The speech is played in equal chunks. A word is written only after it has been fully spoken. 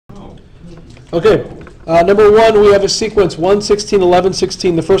Okay, number one, we have a sequence 1, 16, 11,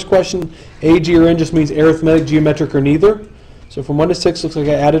 16. The first question, A, G, or N just means arithmetic, geometric, or neither. So from 1 to 6 looks like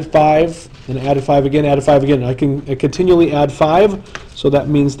I added 5, and added 5 again, added 5 again. I can continually add 5, so that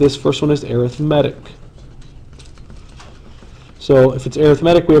means this first one is arithmetic. So if it's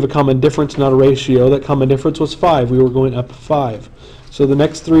arithmetic, we have a common difference, not a ratio. That common difference was 5. We were going up 5. So the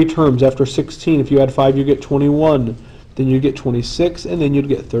next three terms after 16, if you add 5, you get 21. Then you get 26, and then you'd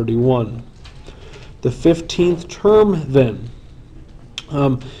get 31. The 15th term then,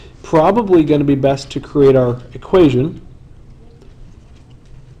 probably going to be best to create our equation.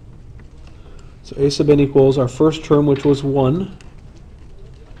 So a sub n equals our first term, which was 1,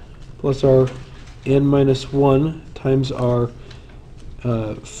 plus our n minus 1 times our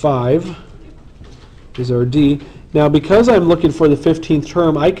 5 is our d. Now, because I'm looking for the 15th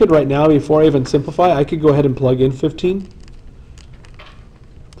term, I could right now, before I even simplify, I could go ahead and plug in 15.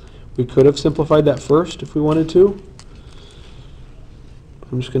 We could have simplified that first if we wanted to.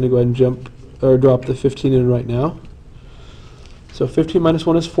 I'm just going to go ahead and drop the 15 in right now. So 15 minus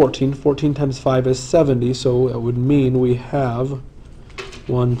 1 is 14. 14 times 5 is 70, so that would mean we have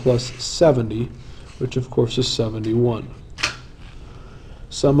 1 plus 70, which of course is 71.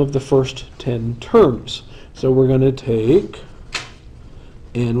 Sum of the first 10 terms. So we're going to take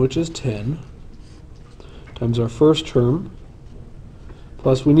n, which is 10, times our first term,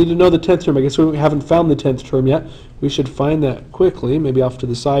 plus we need to know the 10th term. I guess we haven't found the 10th term yet. We should find that quickly, maybe off to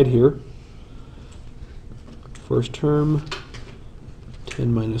the side here. First term,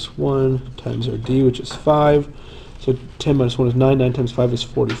 10 minus 1 times our d, which is 5. So 10 minus 1 is 9. 9 times 5 is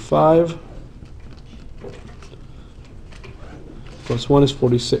 45. Plus 1 is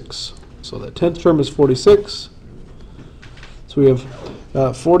 46. So that 10th term is 46. So we have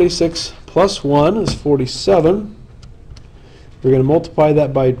 46 plus 1 is 47. We're going to multiply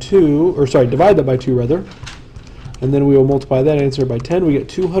that by 2, or sorry, divide that by 2 rather. And then we will multiply that answer by 10. We get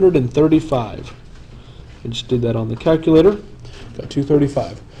 235. I just did that on the calculator. Got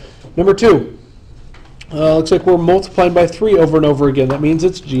 235. Number 2. Looks like we're multiplying by 3 over and over again. That means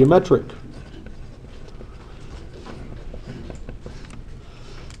it's geometric.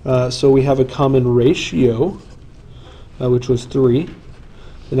 So we have a common ratio, which was 3.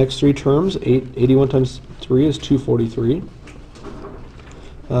 The next three terms, 81 times 3 is 243.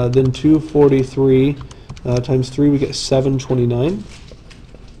 Then 243 times 3, we get 729.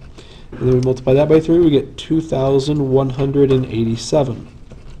 And then we multiply that by 3, we get 2,187.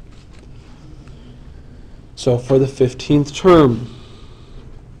 So for the 15th term,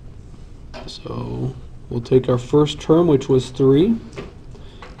 so we'll take our first term, which was 3,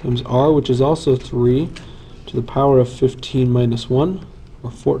 times r, which is also 3, to the power of 15 minus 1,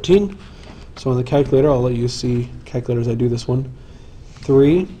 or 14. So on the calculator, I'll let you see calculators, I do this one.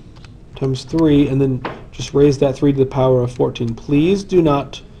 3 times 3, and then just raise that 3 to the power of 14. Please do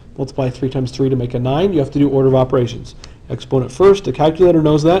not multiply 3 times 3 to make a 9. You have to do order of operations. Exponent first. The calculator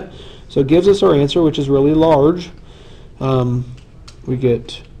knows that. So it gives us our answer, which is really large. We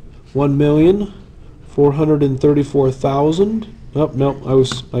get 1,434,000. Oh, no,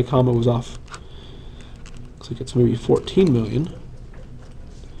 my comma was off. Looks like it's maybe 14 million.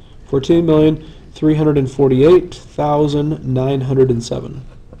 14,348,907.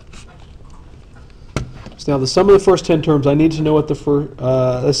 So now the sum of the first 10 terms, I need to know what the first,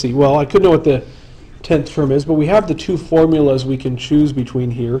 let's see, well, I could know what the 10th term is, but we have the two formulas we can choose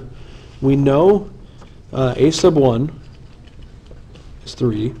between here. We know a sub 1 is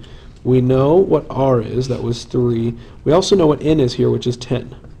 3. We know what r is, that was 3. We also know what n is here, which is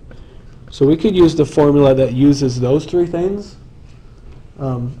 10. So we could use the formula that uses those three things,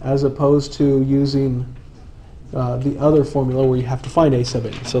 as opposed to using the other formula where you have to find a sub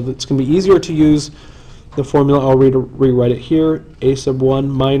n. So it's going to be easier to use the formula. I'll rewrite it here. A sub 1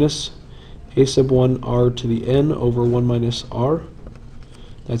 minus a sub 1 r to the n over 1 minus r.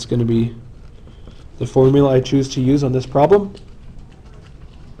 That's going to be the formula I choose to use on this problem.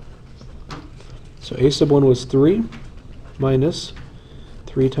 So a sub 1 was 3 minus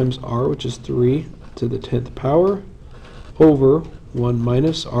 3 times r, which is 3 to the 10th power, over 1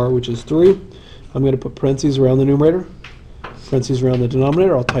 minus r, which is 3. I'm going to put parentheses around the numerator, parentheses around the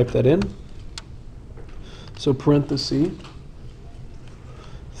denominator. I'll type that in. So parenthesis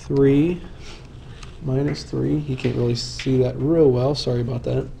 3 minus 3. You can't really see that real well. Sorry about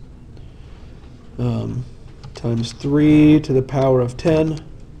that. Times 3 to the power of 10.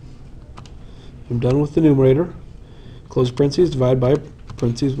 I'm done with the numerator. Close parentheses, divide by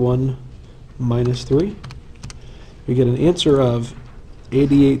parentheses 1 minus 3. We get an answer of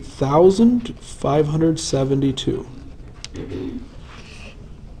 88,572.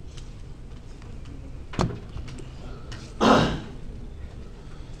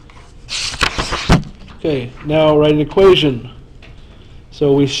 Okay, now write an equation.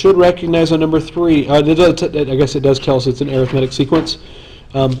 So we should recognize on number 3, I guess it does tell us it's an arithmetic sequence.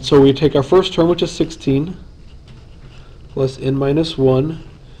 So we take our first term, which is 16, plus n minus 1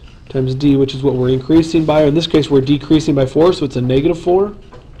 times d, which is what we're increasing by. In this case, we're decreasing by 4, so it's a negative 4.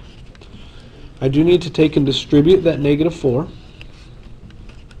 I do need to take and distribute that negative 4.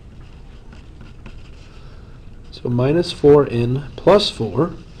 So minus 4n plus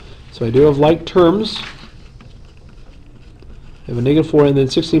 4. So I do have like terms. I have a negative 4, and then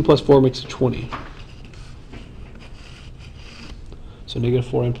 16 plus 4 makes it 20. So negative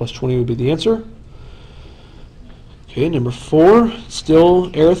 4n plus 20 would be the answer. Okay, number 4,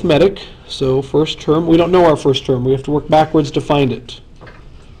 still arithmetic. So first term, we don't know our first term. We have to work backwards to find it.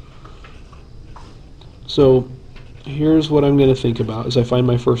 So here's what I'm going to think about as I find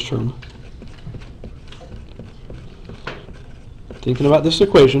my first term. Thinking about this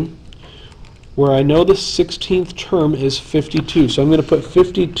equation, where I know the 16th term is 52. So I'm going to put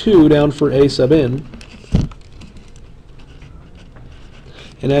 52 down for a sub n.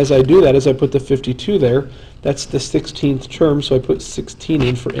 And as I do that, as I put the 52 there, that's the 16th term, so I put 16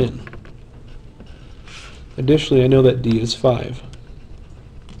 in for n. Additionally, I know that d is 5.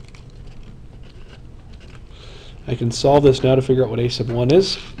 I can solve this now to figure out what a sub 1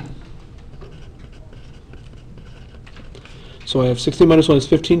 is. So I have 16 minus 1 is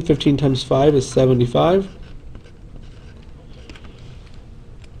 15. 15 times 5 is 75.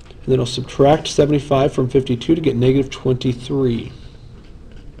 And then I'll subtract 75 from 52 to get negative 23.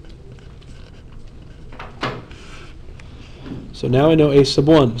 So now I know a sub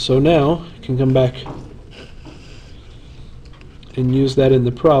 1. So now I can come back and use that in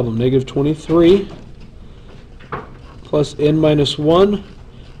the problem. Negative 23 plus n minus 1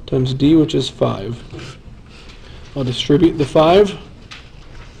 times d, which is 5. I'll distribute the 5.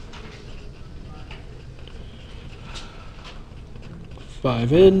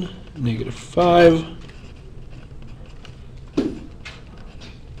 Five in, negative 5.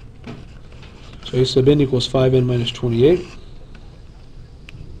 So a sub n equals 5n minus 28.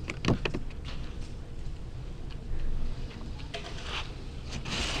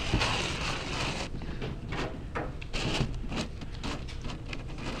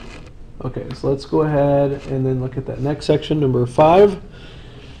 Okay, so let's go ahead and then look at that next section. Number 5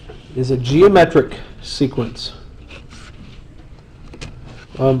 is a geometric sequence.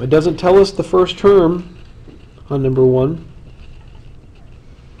 It doesn't tell us the first term on number 1.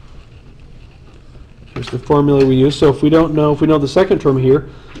 Here's the formula we use. So if we know the second term here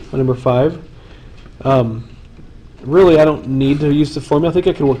on number 5, really I don't need to use the formula. I think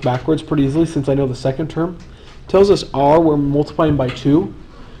I can work backwards pretty easily since I know the second term. It tells us r, we're multiplying by 2.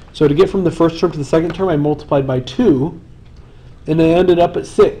 So to get from the first term to the second term, I multiplied by 2, and I ended up at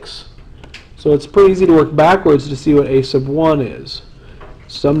 6. So it's pretty easy to work backwards to see what a sub 1 is.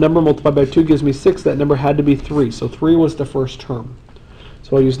 Some number multiplied by 2 gives me 6. That number had to be 3. So 3 was the first term.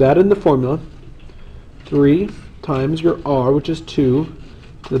 So I'll use that in the formula. 3 times your r, which is 2,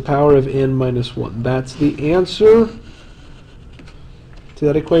 to the power of n minus 1. That's the answer to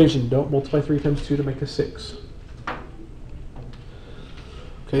that equation. Don't multiply 3 times 2 to make a 6.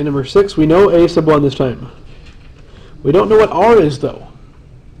 Okay, number 6, we know a sub 1 this time. We don't know what r is, though.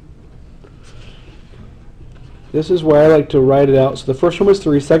 This is where I like to write it out. So the first term is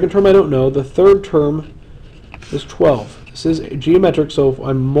 3, second term I don't know, the third term is 12. This is geometric, so if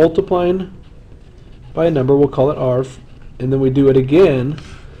I'm multiplying by a number, we'll call it r, and then we do it again.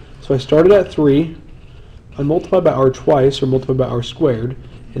 So I started at 3, I multiply by r twice, or multiply by r squared,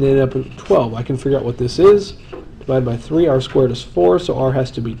 and then up at 12. I can figure out what this is. Divided by 3, r squared is 4, so r has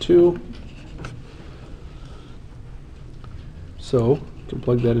to be 2. So, you can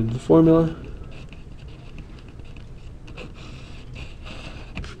plug that into the formula.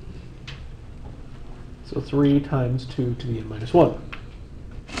 So 3 times 2 to the n minus 1.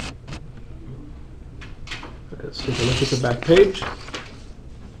 Let's take a look at the back page.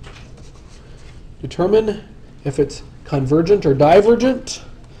 Determine if it's convergent or divergent.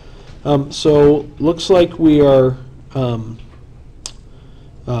 So looks like we are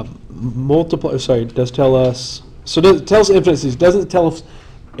sorry, it does tell us, so it tells infinite series, doesn't tell us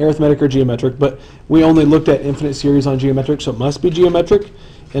arithmetic or geometric, but we only looked at infinite series on geometric, so it must be geometric.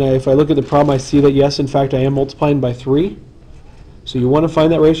 And if I look at the problem, I see that yes, in fact, I am multiplying by 3. So you want to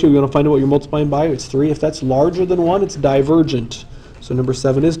find that ratio, you want to find out what you're multiplying by, it's 3. If that's larger than 1, it's divergent. So number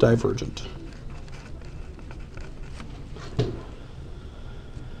 7 is divergent.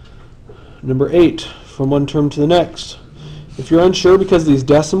 Number 8, from one term to the next. If you're unsure because of these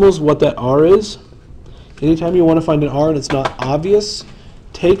decimals what that r is, anytime you want to find an r and it's not obvious,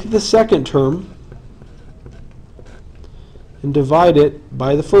 take the second term and divide it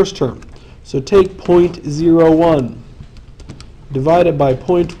by the first term. So take 0.01, divide it by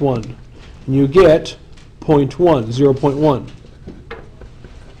 0.1, and you get 0.1, 0.1.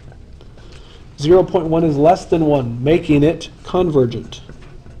 0.1 is less than 1, making it convergent.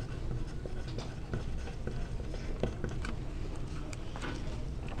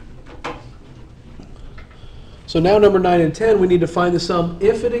 So now number 9 and 10, we need to find the sum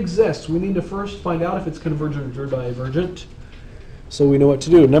if it exists. We need to first find out if it's convergent or divergent, so we know what to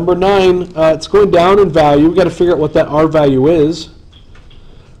do. Number 9, it's going down in value. We've got to figure out what that R value is.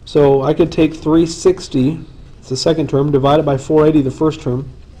 So I could take 360, it's the second term, divide it by 480, the first term.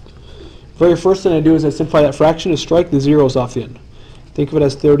 The very first thing I do is I simplify that fraction and strike the zeros off the end. Think of it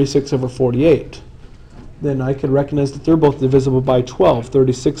as 36 over 48. Then I can recognize that they're both divisible by 12.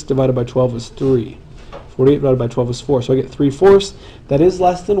 36 divided by 12 is 3. 48 divided by 12 is 4. So I get 3/4. That is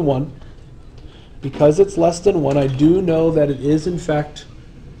less than 1. Because it's less than 1, I do know that it is in fact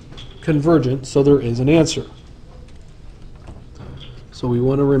convergent, so there is an answer. So we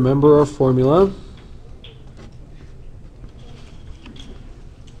want to remember our formula.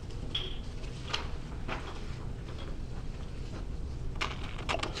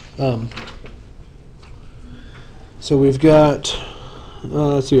 So we've got,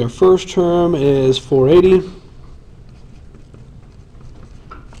 let's see, our first term is 480.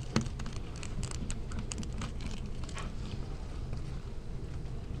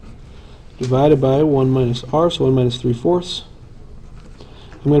 Divided by 1 minus r, so 1 minus 3/4.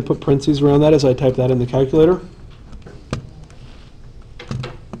 I'm going to put parentheses around that as I type that in the calculator.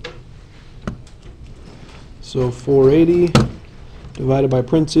 So 480 divided by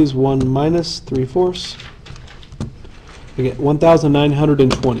parentheses 1 minus 3/4. I get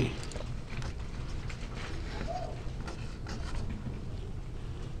 1,920.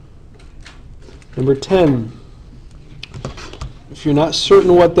 Number 10. If you're not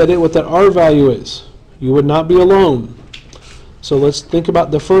certain what that is, what that R value is, you would not be alone. So let's think about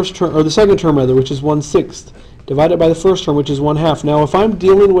the first term, or the second term rather, which is 1/6, divided by the first term, which is 1/2. Now, if I'm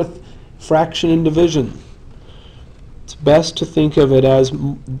dealing with fraction and division, it's best to think of it as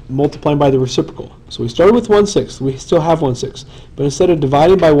multiplying by the reciprocal. So we started with 1/6. We still have 1/6, but instead of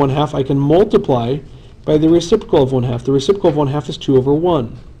dividing by 1/2, I can multiply by the reciprocal of 1/2. The reciprocal of 1/2 is 2 over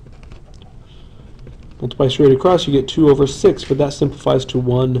 1. Multiply straight across, you get 2 over 6, but that simplifies to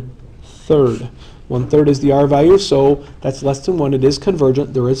 1/3. 1/3 is the R value, so that's less than 1. It is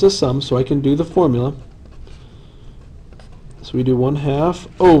convergent. There is a sum, so I can do the formula. So we do 1/2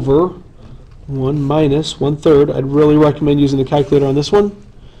 over 1 minus 1/3. I'd really recommend using the calculator on this one.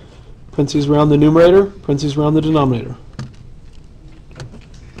 Parentheses around the numerator, parentheses around the denominator.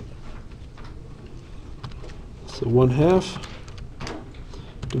 So 1/2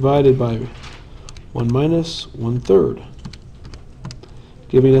 divided by 1 minus 1/3,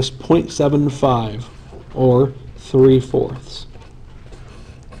 giving us 0.75, or 3/4.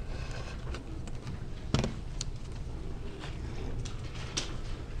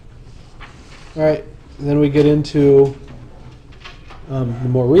 All right, then we get into the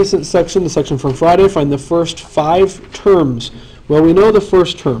more recent section, the section from Friday. Find the first 5 terms. Well, we know the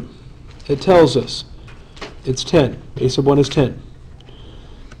first term. It tells us it's 10. A sub 1 is 10.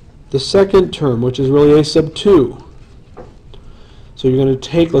 The second term, which is really a sub 2. So you're going to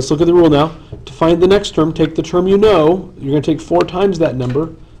take, let's look at the rule now. To find the next term, take the term you know. You're going to take 4 times that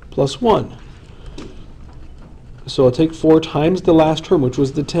number plus 1. So I'll take 4 times the last term, which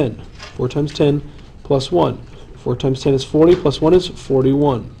was the 10. 4 times 10 plus 1. 4 times 10 is 40, plus 1 is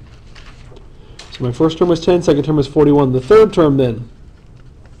 41. So my first term was 10, second term is 41. The third term then,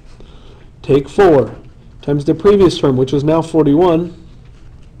 take 4 times the previous term, which was now 41.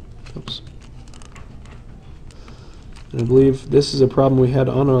 Oops. And I believe this is a problem we had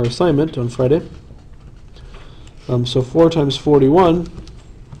on our assignment on Friday. So 4 times 41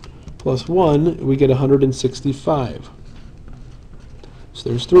 plus 1, we get 165. So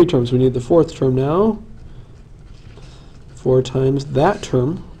there's 3 terms. We need the fourth term now. 4 times that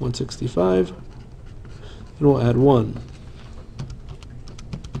term, 165, and we'll add 1.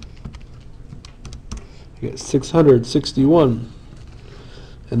 We get 661.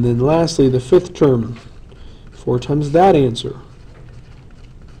 And then lastly, the fifth term, 4 times that answer,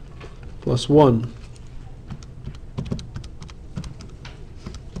 plus 1.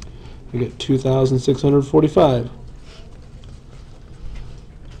 We get 2,645.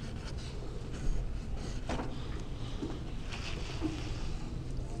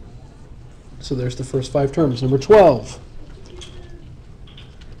 So there's the first 5 terms. Number 12.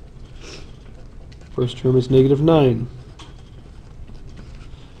 First term is -9.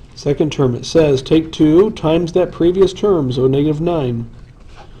 Second term, it says take 2 times that previous term, so negative 9.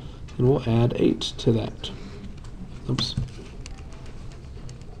 And we'll add 8 to that. Oops.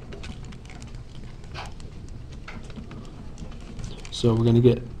 So we're going to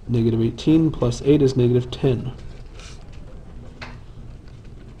get negative 18 plus 8 is negative 10.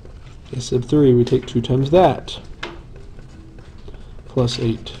 A sub 3, we take 2 times that, plus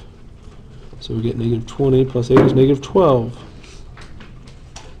 8. So we get negative 20 plus 8 is negative 12.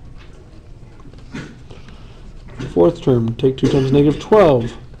 Fourth term, take 2 times negative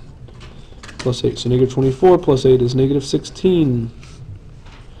 12, plus 8. So negative 24 plus 8 is negative 16.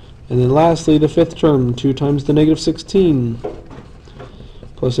 And then lastly, the fifth term, 2 times the negative 16.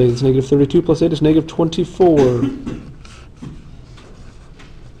 Plus 8 is negative 32, plus 8 is negative 24.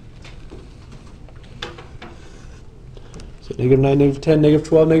 So negative 9, negative 10, negative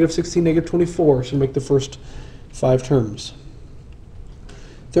 12, negative 16, negative 24 should make the first 5 terms.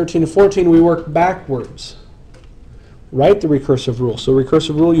 13 and 14, we work backwards. Write the recursive rule. So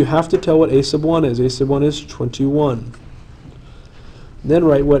recursive rule, you have to tell what a sub 1 is. A sub 1 is 21. Then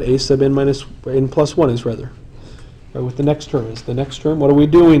write what a sub n minus n plus 1 is, rather. Right, what the next term is. The next term, what are we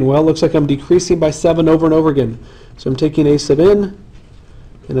doing? Well, it looks like I'm decreasing by 7 over and over again. So I'm taking a sub n,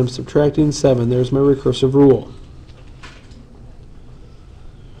 and I'm subtracting 7. There's my recursive rule.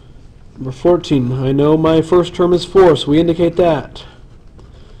 Number 14, I know my first term is 4, so we indicate that.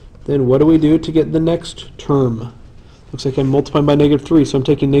 Then what do we do to get the next term? Looks like I'm multiplying by negative 3, so I'm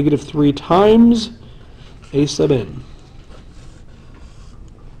taking negative 3 times a sub n.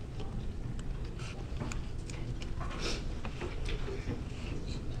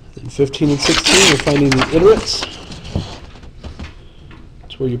 Then 15 and 16, we're finding the iterates.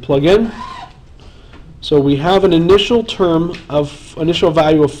 That's where you plug in. So we have an initial term of initial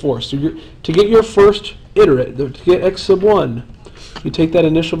value of 4. So to get your first iterate, to get x sub 1, you take that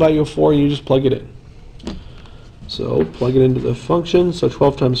initial value of 4 and you just plug it in. So plug it into the function. So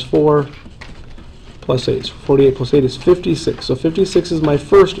 12 times 4 plus 8. So 48 plus 8 is 56. So 56 is my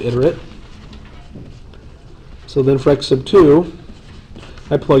first iterate. So then for x sub 2,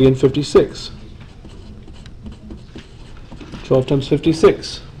 I plug in 56. 12 times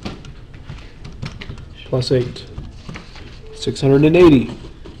 56 plus 8. 680.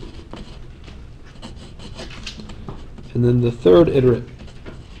 And then the third iterate,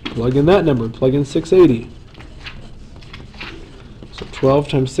 plug in that number, plug in 680. So 12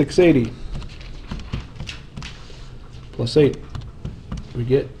 times 680 plus 8. We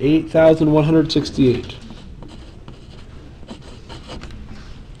get 8,168.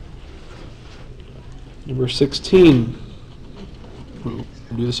 Number 16. We'll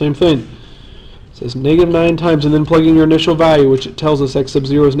do the same thing. It says negative 9 times and then plug in your initial value, which it tells us x sub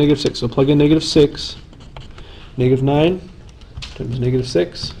 0 is negative 6. So plug in negative 6. Negative 9 times negative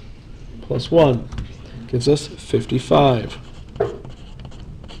 6 plus 1 gives us 55.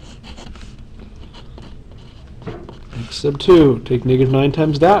 X sub 2, take negative 9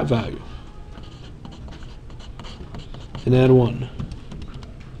 times that value and add 1.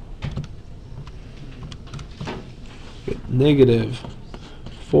 Get negative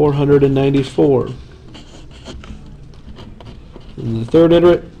 494. And the third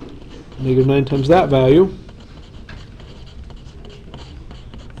iterate, negative 9 times that value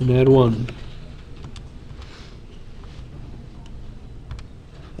and add 1.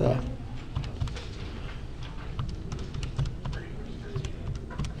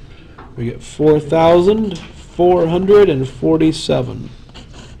 We get 4,447.